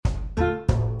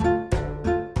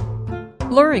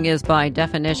Luring is, by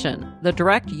definition, the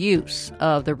direct use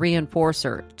of the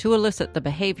reinforcer to elicit the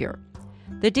behavior.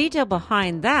 The detail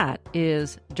behind that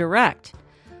is direct.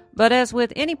 But as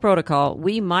with any protocol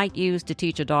we might use to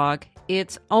teach a dog,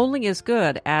 it's only as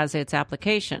good as its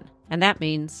application, and that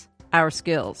means our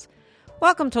skills.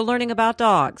 Welcome to Learning About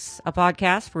Dogs, a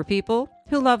podcast for people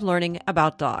who love learning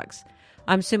about dogs.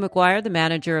 I'm Sue McGuire, the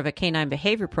manager of a canine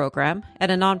behavior program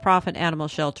at a nonprofit animal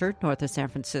shelter north of San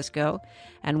Francisco.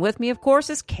 And with me, of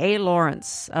course, is Kay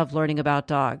Lawrence of Learning About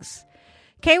Dogs.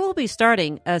 Kay will be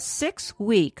starting a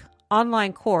 6-week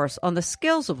online course on the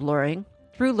skills of luring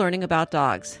through Learning About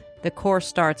Dogs. The course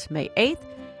starts May 8th,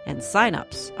 and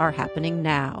signups are happening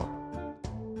now.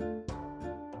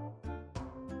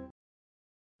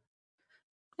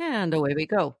 And away we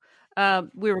go.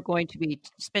 We were going to be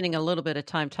spending a little bit of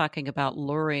time talking about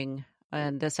luring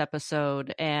in this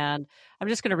episode, and I'm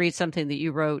just going to read something that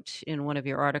you wrote in one of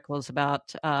your articles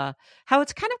about how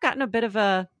it's kind of gotten a bit of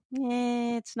a,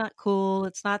 it's not cool.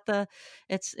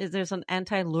 There's an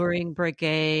anti-luring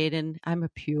brigade, and I'm a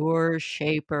pure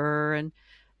shaper,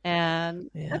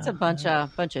 and that's a bunch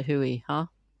of hooey, huh?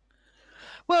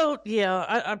 Well,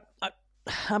 yeah,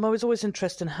 I'm always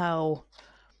interested in how,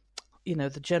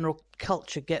 the general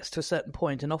culture gets to a certain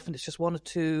point, and often it's just one or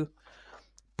two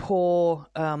poor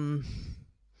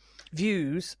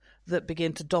views that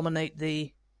begin to dominate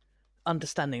the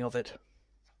understanding of it.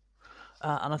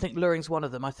 And I think luring's one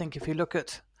of them. I think if you look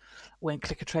at when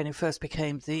clicker training first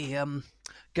became the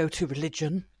go-to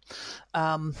religion,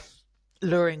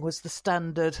 luring was the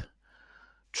standard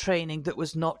training that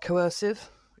was not coercive.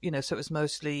 So it was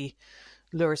mostly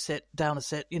lure a sit, down a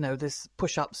sit, this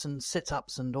push-ups and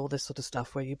sit-ups and all this sort of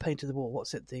stuff where you painted the wall.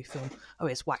 What's it, the film? Oh,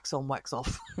 it's wax on, wax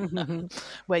off.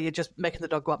 Where you're just making the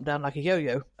dog go up and down like a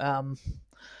yo-yo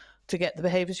to get the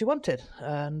behaviours you wanted.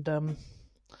 And, I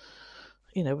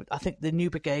think the new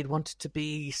brigade wanted to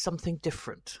be something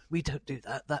different. We don't do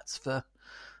that. That's for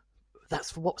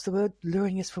what's the word?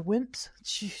 Luring is for wimps?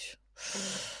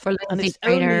 And it's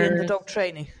only in the dog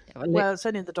training. Well, it's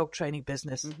only in the dog training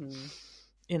business. Mm-hmm.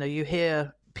 You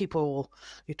hear people,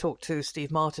 you talk to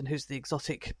Steve Martin, who's the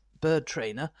exotic bird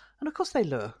trainer, and of course they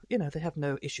lure. They have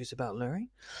no issues about luring,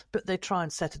 but they try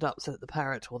and set it up so that the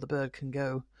parrot or the bird can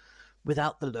go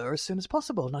without the lure as soon as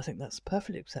possible, and I think that's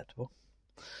perfectly acceptable.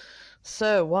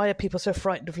 So why are people so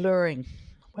frightened of luring?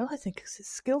 Well, I think it's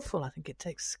skillful. I think it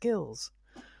takes skills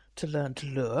to learn to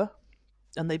lure,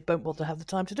 and they don't want to have the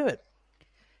time to do it.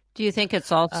 Do you think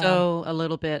it's also a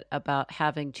little bit about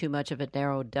having too much of a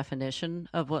narrow definition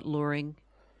of what luring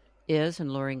is and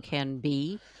luring can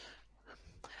be?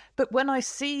 But when I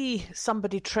see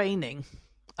somebody training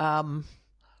and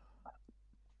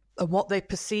what they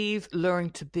perceive luring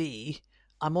to be,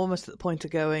 I'm almost at the point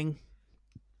of going,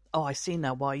 oh, I see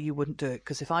now why you wouldn't do it.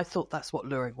 Because if I thought that's what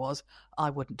luring was, I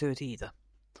wouldn't do it either.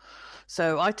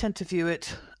 So I tend to view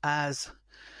it as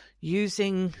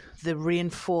using the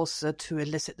reinforcer to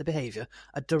elicit the behavior,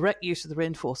 a direct use of the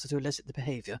reinforcer to elicit the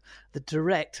behavior, the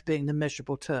direct being the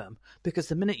measurable term, because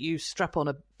the minute you strap on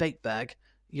a bait bag,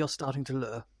 you're starting to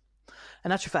lure.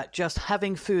 In actual fact, just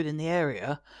having food in the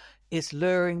area is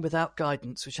luring without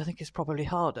guidance, which I think is probably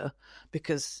harder,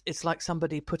 because it's like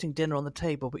somebody putting dinner on the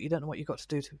table, but you don't know what you've got to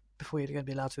do before you're going to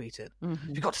be allowed to eat it.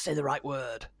 Mm-hmm. You've got to say the right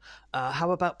word.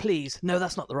 How about please? No,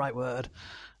 that's not the right word.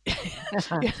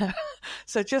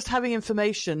 So just having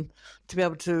information to be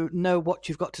able to know what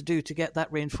you've got to do to get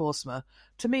that reinforcement,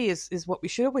 to me, is what we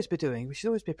should always be doing. We should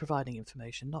always be providing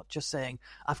information, not just saying,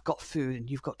 I've got food and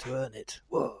you've got to earn it.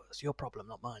 Whoa, it's your problem,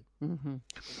 not mine. Mm-hmm.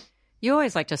 You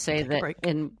always like to say that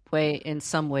in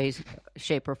some ways,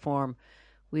 shape, or form,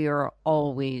 we are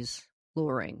always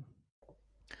luring.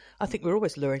 I think we're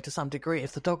always luring to some degree.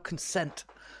 If the dog can scent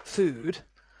food,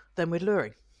 then we're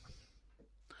luring.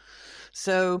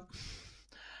 So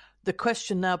the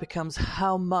question now becomes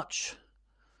how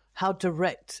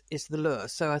direct is the lure?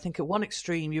 So I think at one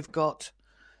extreme, you've got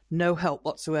no help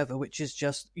whatsoever, which is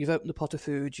just you've opened the pot of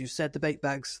food, you've said the bait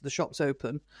bags, the shop's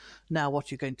open. Now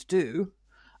what are you going to do?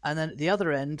 And then at the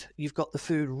other end, you've got the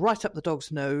food right up the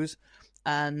dog's nose,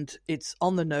 and it's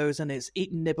on the nose, and it's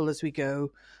eat and nibble as we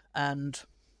go. And,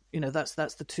 that's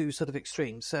the two sort of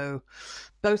extremes. So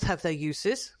both have their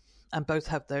uses, and both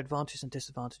have their advantages and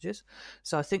disadvantages.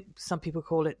 So I think some people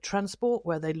call it transport,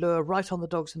 where they lure right on the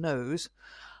dog's nose.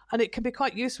 And it can be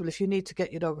quite useful if you need to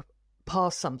get your dog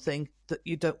past something that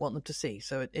you don't want them to see.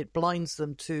 So it blinds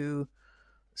them to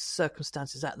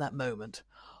circumstances at that moment.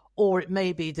 Or it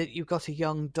may be that you've got a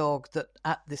young dog that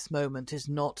at this moment is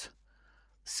not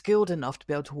skilled enough to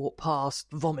be able to walk past,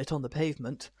 vomit on the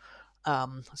pavement.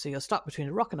 So you're stuck between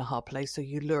a rock and a hard place, so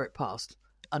you lure it past.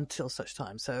 until such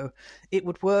time. So it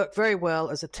would work very well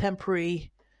as a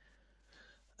temporary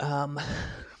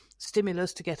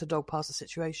stimulus to get a dog past the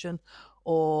situation,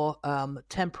 or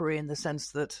temporary in the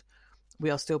sense that we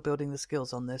are still building the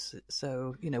skills on this.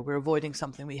 So, we're avoiding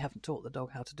something we haven't taught the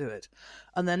dog how to do it.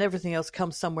 And then everything else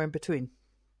comes somewhere in between.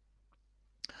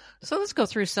 So let's go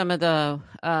through some of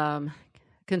the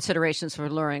considerations for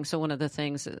luring. So one of the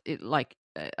things, like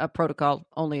a protocol,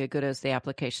 only as good as the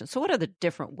application. So what are the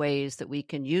different ways that we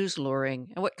can use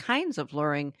luring, and what kinds of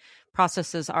luring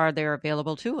processes are there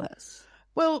available to us?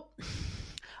 Well,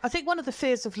 I think one of the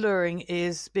fears of luring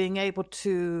is being able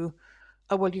to,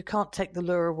 you can't take the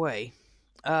lure away.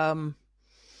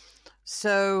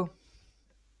 So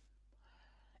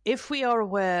if we are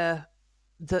aware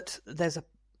that there's a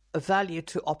value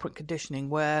to operant conditioning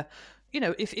where,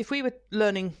 if we were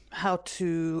learning how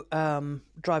to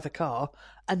drive a car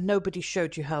and nobody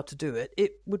showed you how to do it,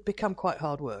 it would become quite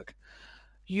hard work.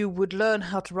 You would learn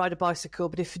how to ride a bicycle,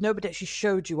 but if nobody actually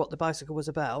showed you what the bicycle was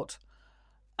about,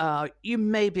 you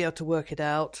may be able to work it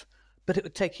out, but it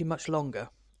would take you much longer.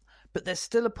 But there's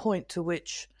still a point to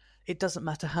which it doesn't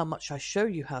matter how much I show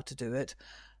you how to do it.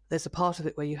 There's a part of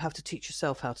it where you have to teach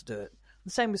yourself how to do it.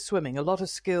 The same with swimming. A lot of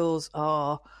skills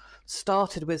are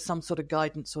started with some sort of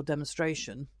guidance or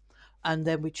demonstration, and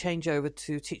then we change over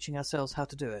to teaching ourselves how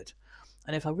to do it.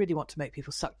 And if I really want to make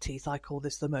people suck teeth, I call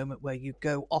this the moment where you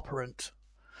go operant.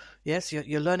 Yes,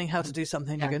 you're learning how to do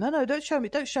something. Yeah. You go, no, don't show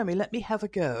me. Let me have a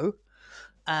go.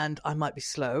 And I might be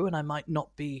slow and I might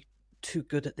not be too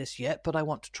good at this yet, but I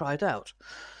want to try it out.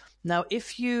 Now,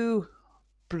 if you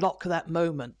block that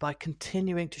moment by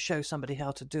continuing to show somebody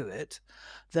how to do it,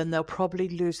 then they'll probably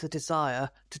lose the desire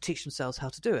to teach themselves how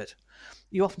to do it.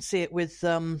 You often see it with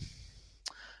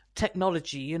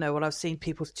technology, when I've seen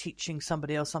people teaching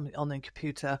somebody else something on the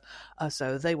computer.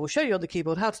 So they will show you on the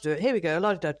keyboard how to do it. Here we go.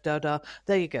 La da da da.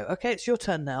 There you go. Okay, it's your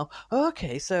turn now. Oh,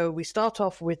 okay, so we start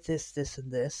off with this,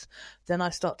 and this. Then I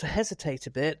start to hesitate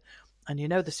a bit, and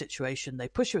the situation. They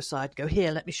push you aside, go,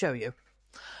 here, let me show you.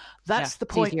 That's the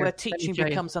point where teaching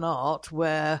becomes an art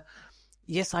where,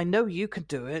 yes, I know you can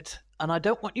do it, and I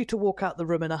don't want you to walk out the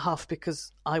room in a huff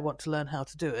because I want to learn how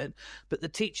to do it. But the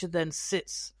teacher then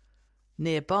sits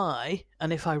nearby,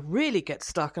 and if I really get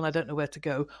stuck and I don't know where to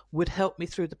go, would help me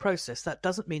through the process. That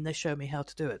doesn't mean they show me how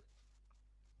to do it.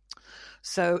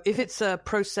 So if it's a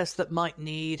process that might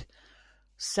need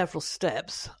several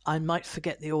steps, I might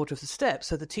forget the order of the steps.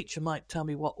 So the teacher might tell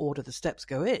me what order the steps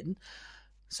go in,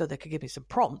 so they could give me some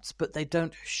prompts, but they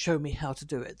don't show me how to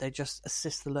do it. They just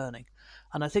assist the learning.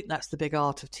 And I think that's the big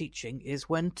art of teaching, is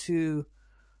when to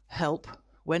help,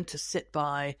 when to sit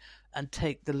by and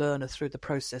take the learner through the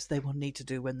process they will need to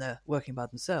do when they're working by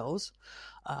themselves,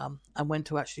 and when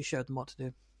to actually show them what to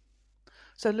do.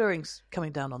 So luring's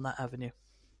coming down on that avenue.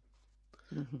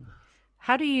 Mm-hmm.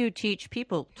 How do you teach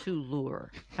people to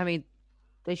lure? I mean,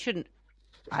 they shouldn't,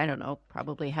 I don't know,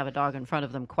 probably have a dog in front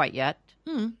of them quite yet.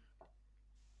 Mm.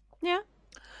 Yeah.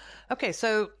 Okay,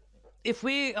 so if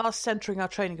we are centering our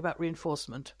training about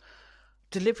reinforcement,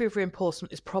 delivery of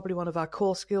reinforcement is probably one of our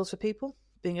core skills for people,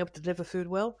 being able to deliver food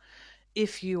well.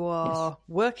 If you are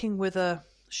working with a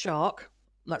shark,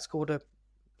 that's called a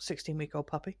 16-week-old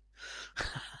puppy,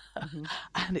 mm-hmm.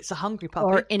 and it's a hungry puppy.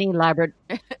 Or any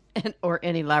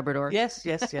Labrador. Yes.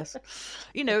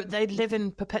 They live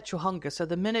in perpetual hunger, so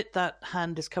the minute that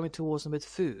hand is coming towards them with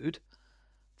food,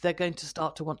 they're going to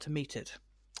start to want to meet it.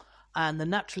 And the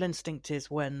natural instinct is,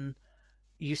 when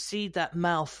you see that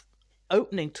mouth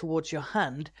opening towards your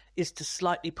hand, is to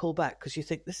slightly pull back because you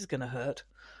think this is going to hurt.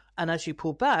 And as you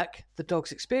pull back, the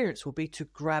dog's experience will be to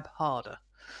grab harder.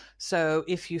 So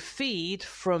if you feed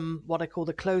from what I call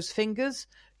the closed fingers,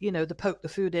 the poke the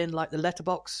food in like the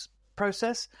letterbox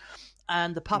process,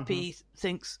 and the puppy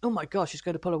thinks, oh my gosh, it's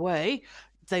going to pull away,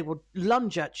 they will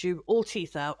lunge at you, all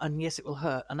teeth out, and yes, it will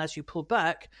hurt. And as you pull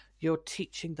back, you're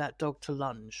teaching that dog to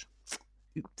lunge.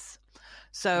 Oops.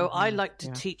 So I like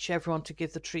to teach everyone to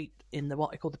give the treat in what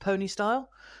I call the pony style.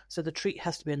 So the treat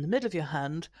has to be in the middle of your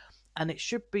hand, and it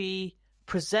should be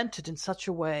presented in such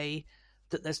a way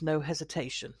that there's no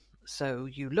hesitation. So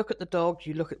you look at the dog,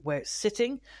 you look at where it's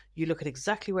sitting, you look at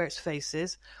exactly where its face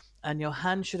is, and your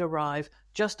hand should arrive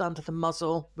just under the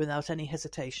muzzle without any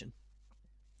hesitation.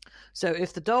 So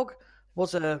if the dog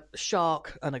was a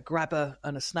shark and a grabber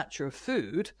and a snatcher of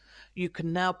food, you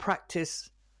can now practice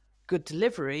good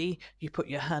delivery. You put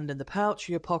your hand in the pouch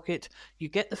or your pocket, you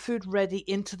get the food ready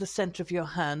into the center of your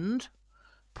hand,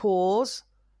 pause,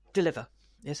 deliver.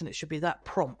 Yes, and it should be that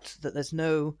prompt that there's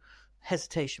no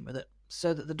hesitation with it,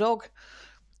 so that the dog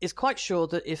is quite sure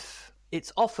that if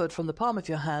it's offered from the palm of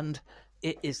your hand,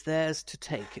 It is theirs to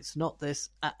take. It's not this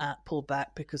pull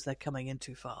back because they're coming in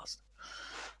too fast.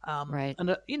 Right.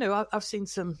 And, I've seen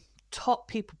some top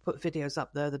people put videos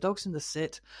up there. The dog's in the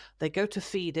sit. They go to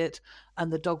feed it,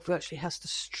 and the dog virtually has to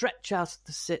stretch out of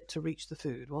the sit to reach the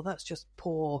food. Well, that's just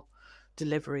poor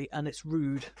delivery, and it's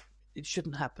rude. It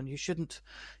shouldn't happen. You shouldn't,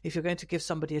 if you're going to give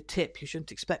somebody a tip, you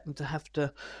shouldn't expect them to have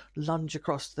to lunge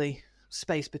across the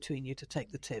space between you to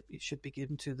take the tip. It should be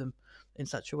given to them in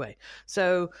such a way.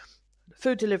 So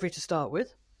food delivery to start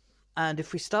with. And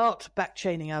if we start back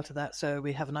chaining out of that, so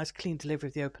we have a nice clean delivery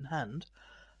of the open hand,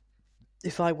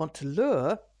 if I want to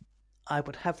lure, I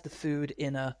would have the food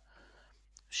in a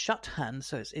shut hand,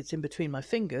 so it's in between my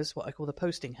fingers, what I call the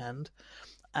posting hand,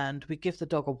 and we give the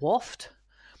dog a waft,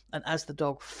 and as the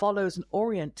dog follows and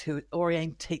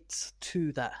orientates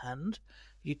to that hand,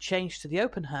 you change to the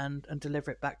open hand and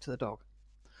deliver it back to the dog.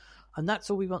 And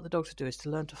that's all we want the dog to do, is to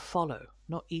learn to follow,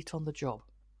 not eat on the job.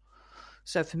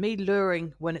 So for me,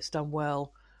 luring, when it's done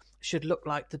well, should look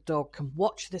like the dog can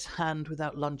watch this hand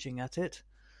without lunging at it,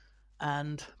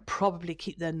 and probably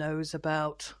keep their nose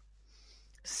about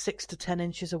 6 to 10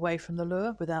 inches away from the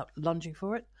lure without lunging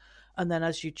for it. And then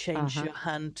as you change your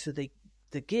hand to the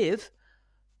give,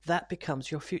 that becomes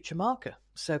your future marker.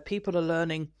 So people are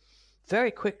learning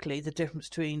very quickly the difference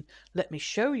between, let me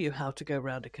show you how to go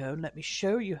around a cone, let me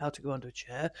show you how to go under a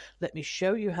chair, let me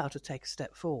show you how to take a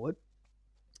step forward.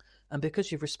 And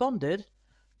because you've responded,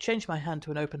 change my hand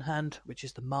to an open hand, which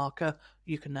is the marker,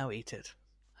 you can now eat it.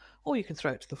 Or you can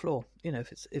throw it to the floor,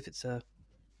 if it's a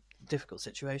difficult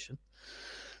situation.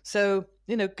 So,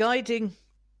 guiding,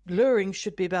 luring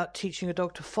should be about teaching a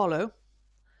dog to follow.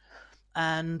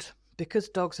 And because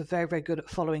dogs are very, very good at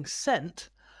following scent,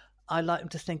 I like them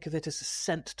to think of it as a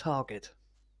scent target.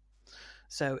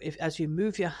 So as you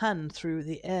move your hand through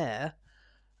the air,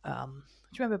 do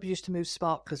you remember we used to move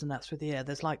sparklers and that through the air?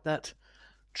 There's like that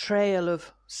trail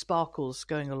of sparkles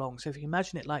going along. So if you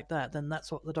imagine it like that, then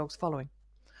that's what the dog's following.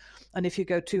 And if you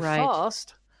go too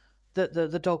fast,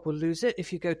 the dog will lose it.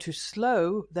 If you go too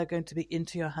slow, they're going to be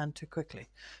into your hand too quickly.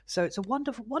 So it's a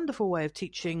wonderful, wonderful way of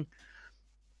teaching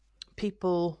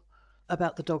people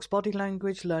about the dog's body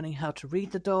language, learning how to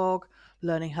read the dog,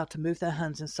 learning how to move their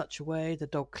hands in such a way the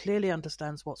dog clearly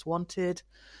understands what's wanted,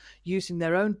 using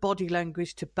their own body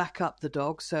language to back up the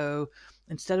dog. So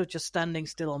instead of just standing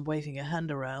still and waving your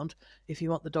hand around, if you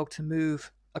want the dog to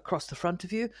move across the front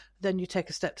of you, then you take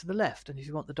a step to the left. And if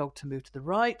you want the dog to move to the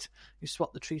right, you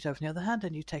swap the treat over in the other hand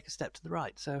and you take a step to the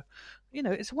right. So,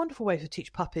 it's a wonderful way to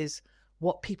teach puppies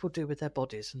what people do with their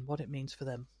bodies and what it means for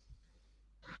them.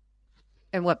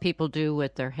 And what people do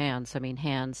with their hands. I mean,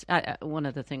 hands, one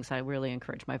of the things I really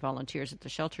encourage my volunteers at the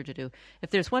shelter to do, if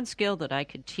there's one skill that I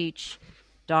could teach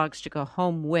dogs to go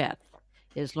home with,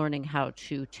 is learning how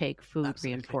to take food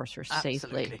reinforcers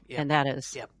safely. Yep. And that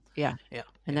is, Yeah.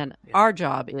 And then our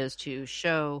job is to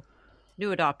show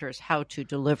new adopters how to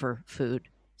deliver food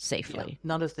safely. Yeah.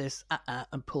 None of this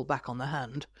and pull back on the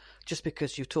hand just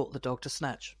because you've taught the dog to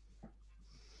snatch.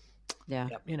 Yeah.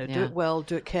 Do it well,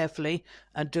 do it carefully,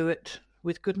 and do it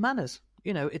with good manners.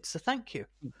 It's a thank you.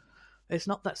 It's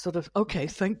not that sort of, okay,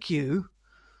 thank you.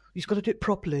 You've got to do it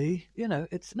properly.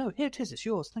 It's, no, here it is. It's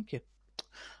yours. Thank you.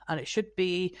 And it should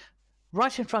be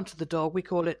right in front of the dog. We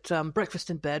call it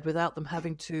breakfast in bed, without them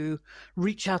having to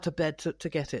reach out of bed to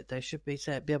get it. They should be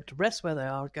able to rest where they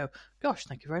are and go, gosh,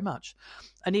 thank you very much.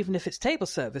 And even if it's table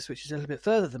service, which is a little bit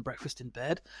further than breakfast in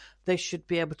bed, they should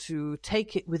be able to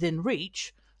take it within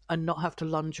reach and not have to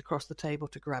lunge across the table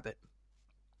to grab it.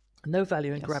 No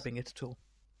value in grabbing it at all.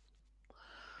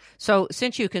 So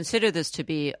since you consider this to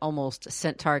be almost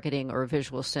scent targeting or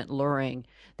visual scent luring,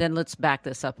 then let's back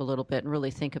this up a little bit and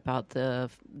really think about the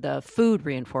food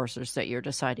reinforcers that you're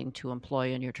deciding to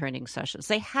employ in your training sessions.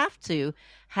 They have to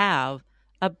have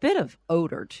a bit of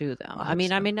odor to them. I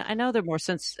mean, I know they're more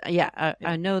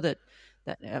I know that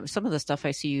some of the stuff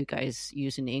I see you guys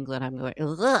use in England, I'm going,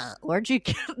 ugh, where'd you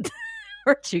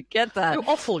get that? You're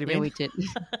awful, you mean? We did.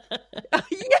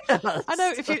 Yes. I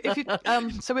know. If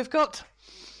you so we've got,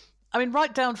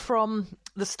 right down from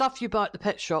the stuff you buy at the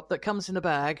pet shop that comes in a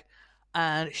bag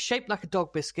and it's shaped like a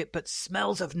dog biscuit but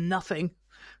smells of nothing.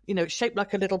 It's shaped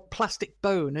like a little plastic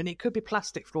bone, and it could be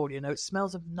plastic for all you know. It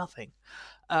smells of nothing.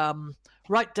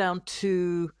 Right down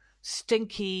to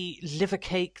stinky liver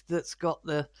cake that's got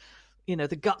the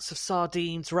guts of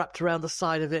sardines wrapped around the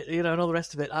side of it, and all the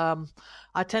rest of it.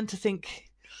 I tend to think,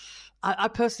 I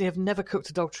personally have never cooked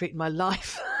a dog treat in my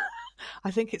life.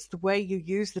 I think it's the way you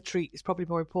use the treat is probably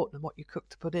more important than what you cook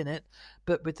to put in it.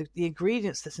 But with the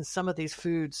ingredients that's in some of these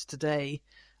foods today,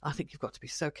 I think you've got to be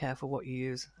so careful what you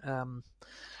use.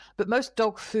 But most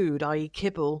dog food, i.e.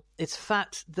 kibble, it's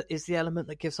fat that is the element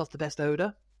that gives off the best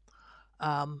odour.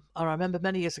 I remember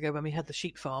many years ago when we had the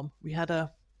sheep farm, we had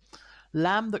a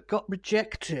lamb that got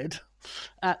rejected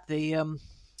at the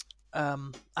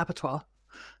abattoir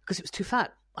because it was too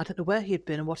fat. I don't know where he had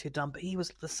been and what he had done, but he was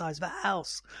the size of a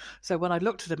house. So when I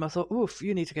looked at him, I thought, oof,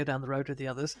 you need to go down the road with the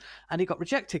others. And he got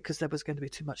rejected because there was going to be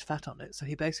too much fat on it. So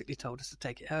he basically told us to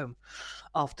take it home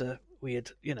after we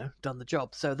had, done the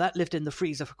job. So that lived in the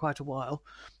freezer for quite a while.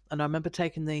 And I remember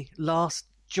taking the last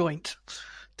joint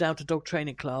down to dog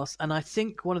training class. And I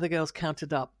think one of the girls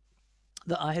counted up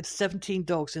that I had 17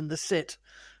 dogs in the sit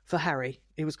for Harry.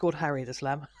 He was called Harry, this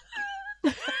lamb.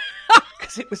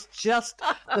 It was just,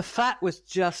 the fat was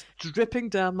just dripping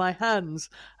down my hands,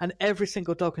 and every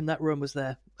single dog in that room was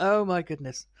there. Oh my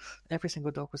goodness. Every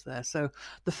single dog was there. So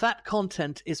the fat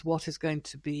content is what is going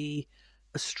to be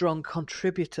a strong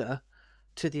contributor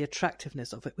to the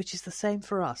attractiveness of it, which is the same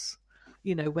for us.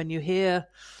 When you hear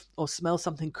or smell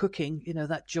something cooking,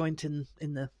 that joint in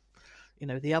the,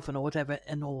 the oven or whatever,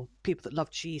 and all people that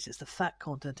love cheese, it's the fat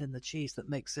content in the cheese that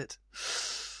makes it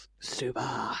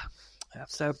super. Yeah,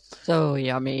 so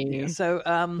yummy. So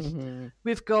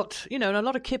we've got, and a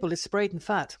lot of kibble is sprayed in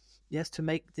fat, yes, to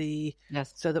make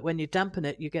so that when you dampen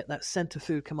it, you get that scent of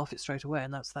food come off it straight away,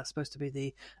 and that's supposed to be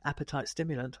the appetite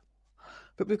stimulant.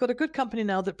 But we've got a good company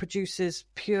now that produces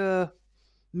pure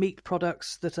meat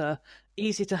products that are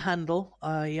easy to handle.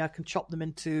 I can chop them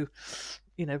into,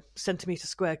 centimeter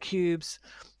square cubes.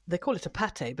 They call it a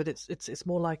pate, but it's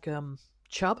more like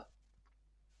chub.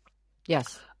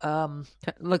 Yes.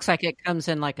 Looks like it comes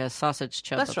in like a sausage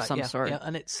chub of some sort. Yeah,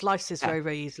 and it slices very,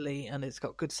 very easily, and it's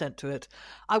got good scent to it.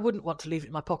 I wouldn't want to leave it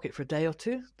in my pocket for a day or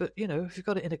two, but, if you've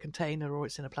got it in a container or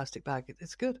it's in a plastic bag,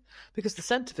 it's good. Because the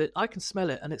scent of it, I can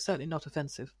smell it, and it's certainly not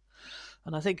offensive.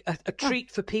 And I think a treat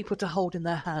for people to hold in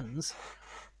their hands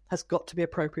has got to be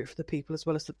appropriate for the people as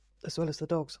well as the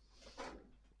dogs.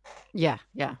 Yeah.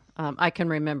 I can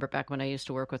remember back when I used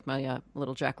to work with my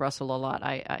little Jack Russell a lot.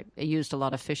 I used a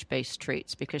lot of fish-based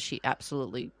treats because she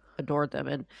absolutely adored them,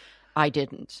 and I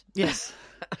didn't. Yes.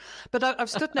 But I've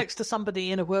stood next to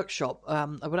somebody in a workshop.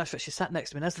 Well, actually, she sat next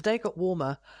to me, and as the day got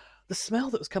warmer, the smell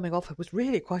that was coming off her was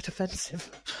really quite offensive.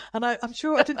 And I'm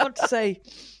sure I didn't want to say,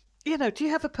 do you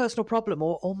have a personal problem?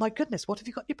 Or, oh, my goodness, what have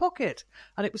you got in your pocket?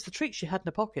 And it was the treat she had in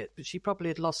her pocket, but she probably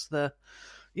had lost the...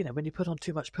 when you put on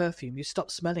too much perfume, you stop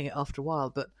smelling it after a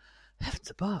while. But heavens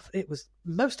above, it was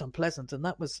most unpleasant, and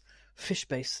that was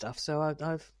fish-based stuff. So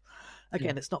I've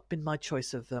it's not been my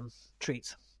choice of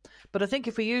treats. But I think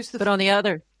if we use the... But on the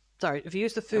other... Sorry, if you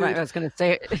use the food... Right, I was going to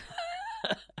say...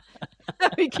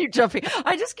 We keep jumping.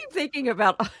 I just keep thinking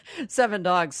about 7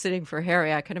 dogs sitting for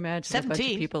Harry. I can imagine 17. A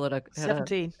bunch of people at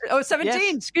 17. 17.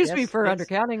 Yes. Excuse me for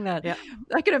undercounting that. Yeah.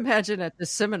 I can imagine at this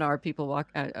seminar, people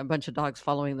a bunch of dogs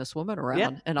following this woman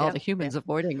around and all the humans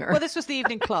avoiding her. Well, this was the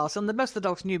evening class, and most of the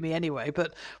dogs knew me anyway.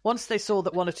 But once they saw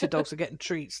that 1 or 2 dogs were getting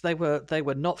treats, they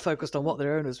were not focused on what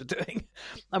their owners were doing.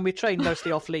 And we trained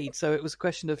mostly off lead, so it was a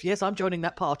question of, yes, I'm joining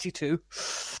that party too.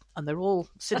 And they're all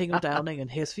sitting or downing,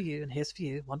 and here's for you, and here's for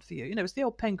you, one for you. It's the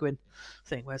old penguin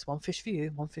thing, where's one fish for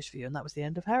you, one fish for you, and that was the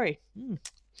end of Harry.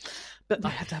 But I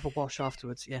had to have a wash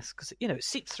afterwards, yes, because it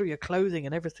seeped through your clothing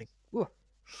and everything. But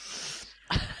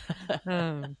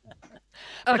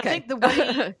I think the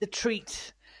way the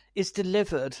treat is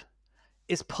delivered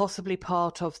is possibly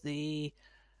part of the,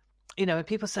 when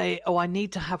people say, oh, I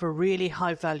need to have a really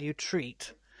high value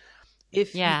treat.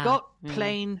 If you've got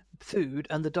plain food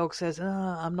and the dog says,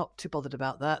 I'm not too bothered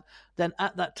about that, then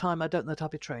at that time, I don't know that I'll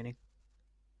be training.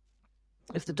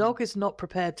 If the dog is not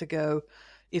prepared to go,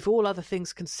 if all other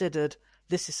things considered,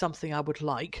 this is something I would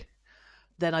like,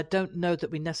 then I don't know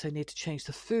that we necessarily need to change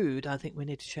the food. I think we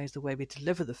need to change the way we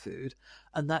deliver the food.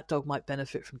 And that dog might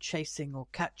benefit from chasing or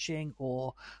catching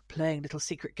or playing little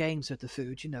secret games with the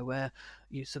food, where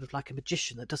you sort of like a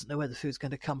magician that doesn't know where the food's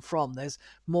going to come from. There's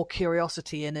more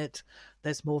curiosity in it.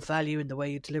 There's more value in the way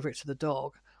you deliver it to the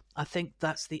dog. I think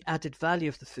that's the added value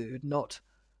of the food, not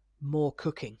more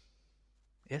cooking.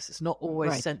 Yes, it's not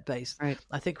always scent-based. Right.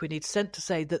 I think we need scent to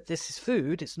say that this is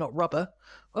food. It's not rubber.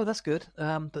 Oh, that's good.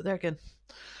 But there again,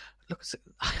 look,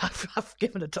 I've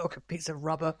given a dog a piece of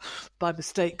rubber by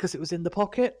mistake because it was in the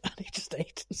pocket, and he just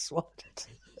ate and swallowed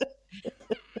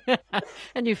it.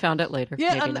 And you found it later.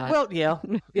 Yeah, maybe not.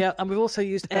 Yeah. And we've also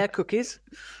used air cookies.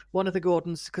 One of the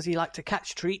Gordons, because he liked to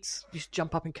catch treats, used to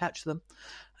jump up and catch them.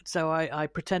 So I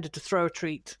pretended to throw a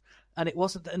treat. And it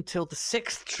wasn't until the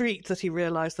 6th treat that he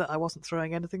realised that I wasn't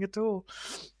throwing anything at all.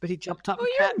 But he jumped up and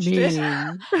catched it.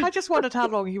 I just wondered how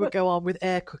long he would go on with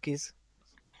air cookies.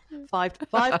 Five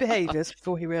behaviours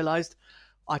before he realised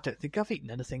I don't think I've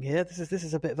eaten anything here. This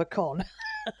is a bit of a con.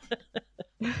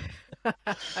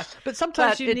 But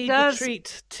sometimes you need the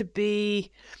treat to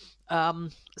be...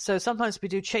 so sometimes we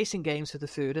do chasing games with the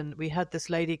food, and we had this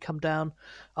lady come down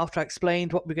after I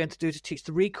explained what we're going to do to teach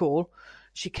the recall.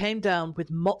 She came down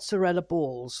with mozzarella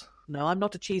balls. No, I'm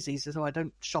not a cheese eater, so I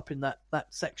don't shop in that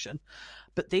section.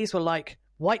 But these were like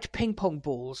white ping pong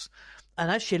balls. And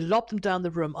as she lobbed them down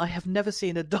the room, I have never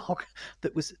seen a dog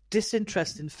that was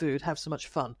disinterested in food have so much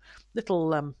fun.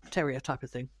 Little terrier type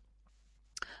of thing.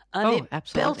 And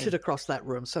it belted across that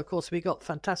room. So, of course, we got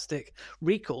fantastic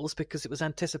recalls because it was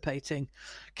anticipating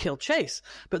kill chase.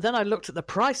 But then I looked at the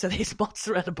price of these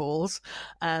mozzarella balls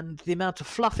and the amount of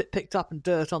fluff it picked up and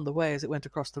dirt on the way as it went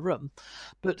across the room.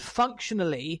 But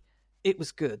functionally, it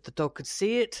was good. The dog could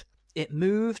see it, it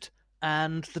moved,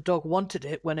 and the dog wanted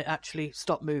it when it actually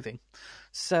stopped moving.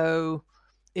 So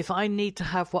if I need to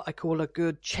have what I call a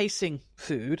good chasing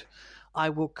food, I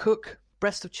will cook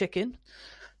breast of chicken,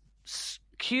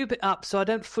 cube it up so I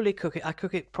don't fully cook it. I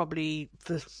cook it probably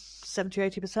for 70 or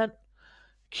 80%.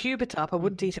 Cube it up. I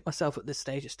wouldn't eat it myself at this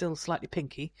stage. It's still slightly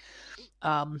pinky.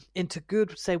 Into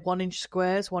good, say, 1-inch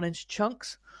squares, 1-inch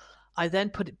chunks. I then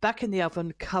put it back in the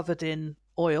oven covered in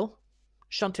oil,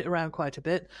 shunt it around quite a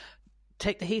bit,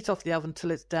 take the heat off the oven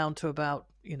till it's down to about,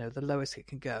 the lowest it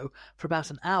can go for about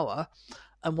an hour.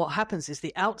 And what happens is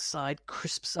the outside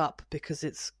crisps up because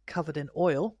it's covered in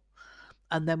oil.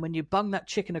 And then when you bung that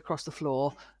chicken across the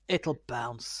floor, it'll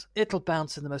bounce. It'll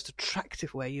bounce in the most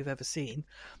attractive way you've ever seen.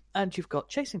 And you've got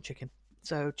chasing chicken.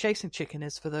 So chasing chicken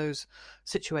is for those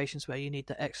situations where you need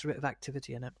the extra bit of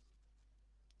activity in it.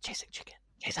 Chasing chicken.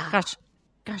 Gosh.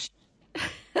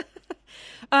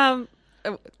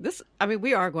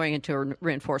 We are going into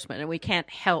reinforcement, and we can't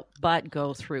help but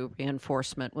go through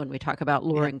reinforcement when we talk about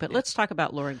luring. But let's talk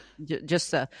about luring,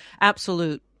 just the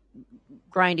absolute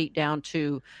grind it down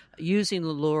to using the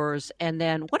lures. And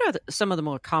then what are some of the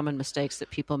more common mistakes that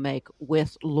people make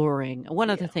with luring? One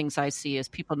of the things I see is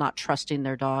people not trusting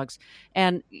their dogs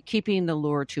and keeping the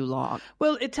lure too long.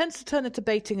 Well, it tends to turn into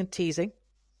baiting and teasing.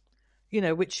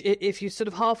 Which if you sort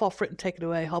of half offer it and take it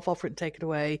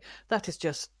away, that is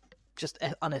just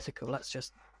unethical. That's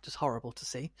just horrible to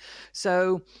see.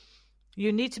 So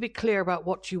you need to be clear about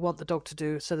what you want the dog to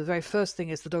do. So the very first thing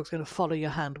is the dog's going to follow your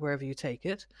hand wherever you take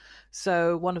it.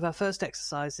 So one of our first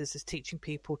exercises is teaching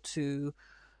people to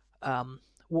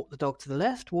walk the dog to the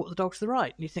left, walk the dog to the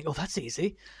right. And you think, oh, that's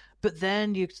easy. But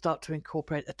then you start to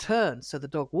incorporate a turn. So the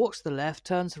dog walks to the left,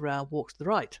 turns around, walks to the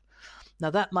right. Now,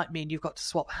 that might mean you've got to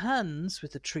swap hands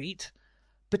with the treat,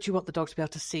 but you want the dog to be able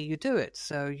to see you do it.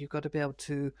 So you've got to be able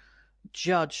to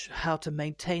judge how to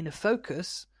maintain a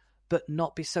focus, but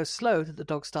not be so slow that the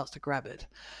dog starts to grab it.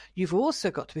 You've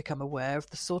also got to become aware of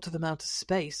the sort of amount of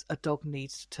space a dog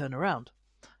needs to turn around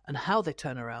and how they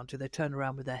turn around. Do they turn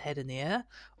around with their head in the air,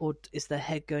 or is their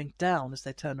head going down as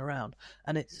they turn around?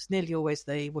 And it's nearly always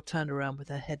they will turn around with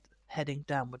their head heading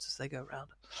downwards as they go around.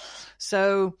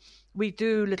 So we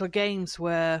do little games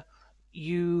where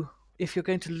if you're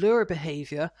going to lure a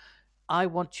behavior, I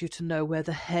want you to know where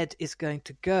the head is going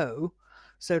to go.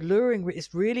 So luring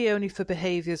is really only for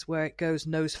behaviors where it goes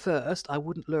nose first. I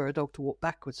wouldn't lure a dog to walk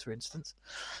backwards, for instance.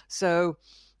 So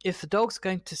if the dog's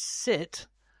going to sit,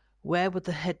 where would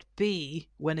the head be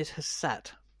when it has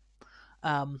sat?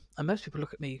 And most people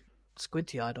look at me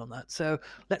squinty-eyed on that. So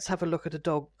let's have a look at a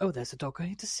dog. Oh, there's a dog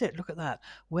going to sit. Look at that.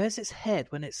 Where's its head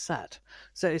when it's sat?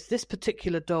 So if this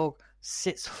particular dog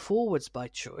sits forwards by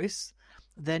choice,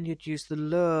 then you'd use the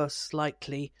lure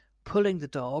slightly, pulling the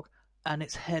dog, and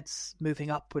its head's moving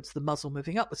upwards, the muzzle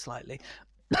moving upwards slightly.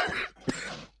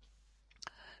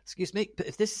 Excuse me. But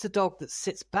if this is a dog that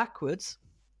sits backwards,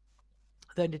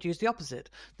 then you'd use the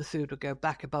opposite. The food would go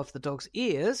back above the dog's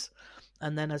ears,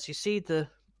 and then as you see the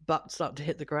butt start to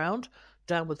hit the ground,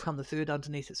 down would come the food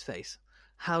underneath its face.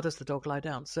 How does the dog lie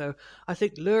down? So I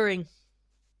think luring,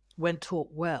 when taught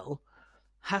well,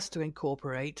 has to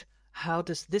incorporate how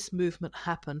does this movement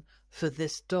happen for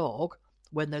this dog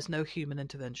when there's no human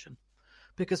intervention.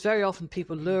 Because very often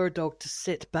people lure a dog to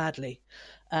sit badly.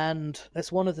 And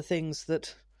that's one of the things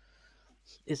that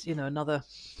is, another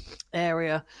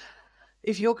area.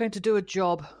 If you're going to do a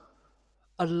job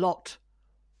a lot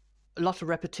of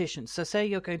repetition. So say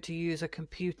you're going to use a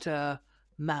computer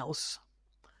mouse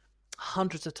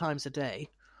hundreds of times a day,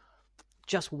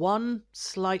 just one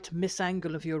slight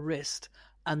misangle of your wrist,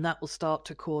 and that will start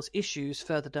to cause issues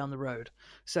further down the road.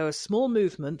 So a small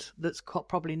movement that's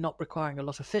probably not requiring a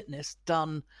lot of fitness,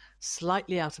 done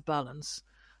slightly out of balance,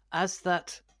 as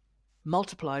that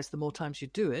multiplies the more times you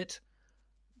do it,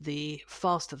 the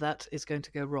faster that is going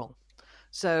to go wrong.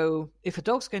 So if a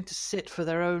dog's going to sit for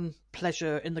their own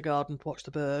pleasure in the garden to watch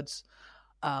the birds,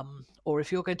 or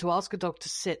if you're going to ask a dog to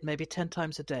sit maybe 10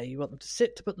 times a day, you want them to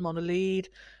sit to put them on a lead,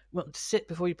 you want them to sit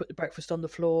before you put the breakfast on the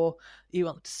floor, you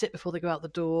want them to sit before they go out the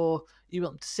door, you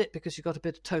want them to sit because you've got a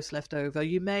bit of toast left over,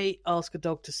 you may ask a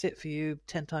dog to sit for you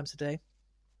 10 times a day.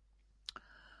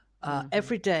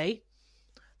 Every day,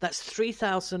 that's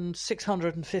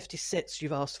 3,650 sits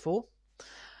you've asked for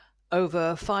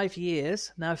over 5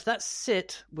 years. Now, if that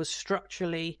sit was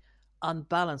structurally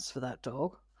unbalanced for that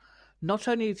dog, not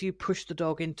only have you pushed the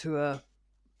dog into a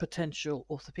potential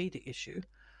orthopedic issue,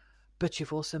 but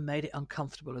you've also made it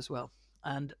uncomfortable as well.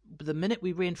 And the minute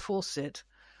we reinforce it,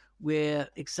 we're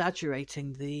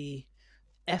exaggerating the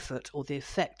effort or the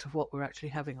effect of what we're actually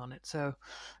having on it. So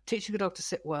teaching a dog to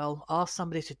sit well, ask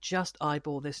somebody to just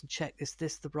eyeball this and check, is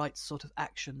this the right sort of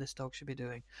action this dog should be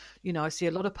doing? You know, I see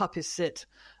a lot of puppies sit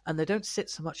and they don't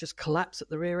sit so much as collapse at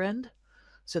the rear end.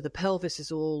 So the pelvis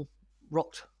is all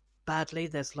rocked badly.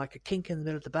 There's like a kink in the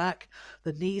middle of the back.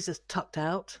 The knees are tucked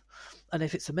out. And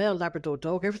if it's a male Labrador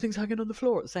dog, everything's hanging on the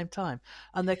floor at the same time.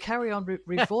 And they carry on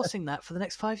reinforcing that for the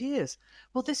next 5 years.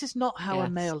 Well, this is not how a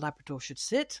male Labrador should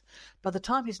sit. By the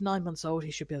time he's 9 months old, he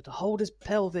should be able to hold his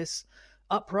pelvis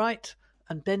upright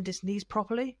and bend his knees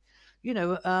properly. You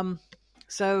know,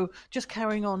 so just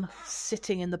carrying on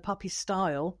sitting in the puppy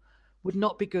style would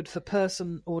not be good for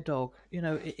person or dog. You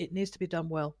know, it needs to be done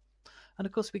well. And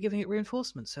of course, we're giving it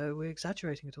reinforcement, so we're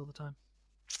exaggerating it all the time.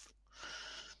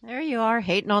 There you are,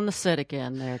 hating on the sit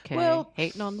again there, Kay. Well,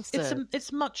 hating on the sit.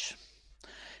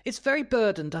 It's very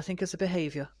burdened, I think, as a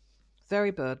behavior. Very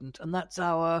burdened. And that's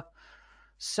our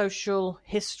social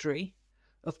history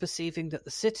of perceiving that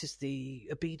the sit is the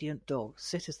obedient dog.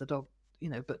 Sit is the dog, you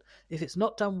know, but if it's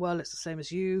not done well, it's the same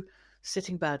as you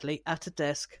sitting badly at a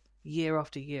desk year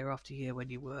after year after year when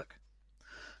you work.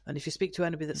 And if you speak to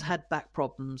anybody that's had back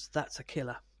problems, that's a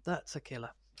killer. That's a killer.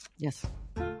 Yes,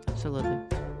 absolutely.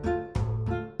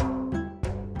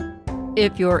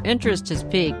 If your interest is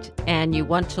piqued and you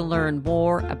want to learn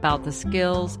more about the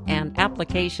skills and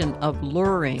application of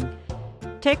luring,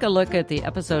 take a look at the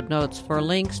episode notes for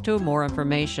links to more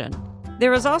information.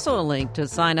 There is also a link to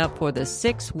sign up for the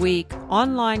 6-week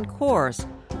online course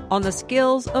on the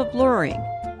skills of luring.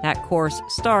 That course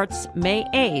starts May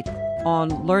 8th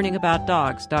on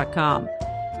learningaboutdogs.com.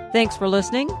 Thanks for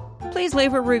listening. Please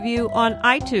leave a review on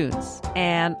iTunes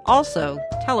and also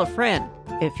tell a friend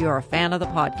if you're a fan of the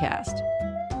podcast.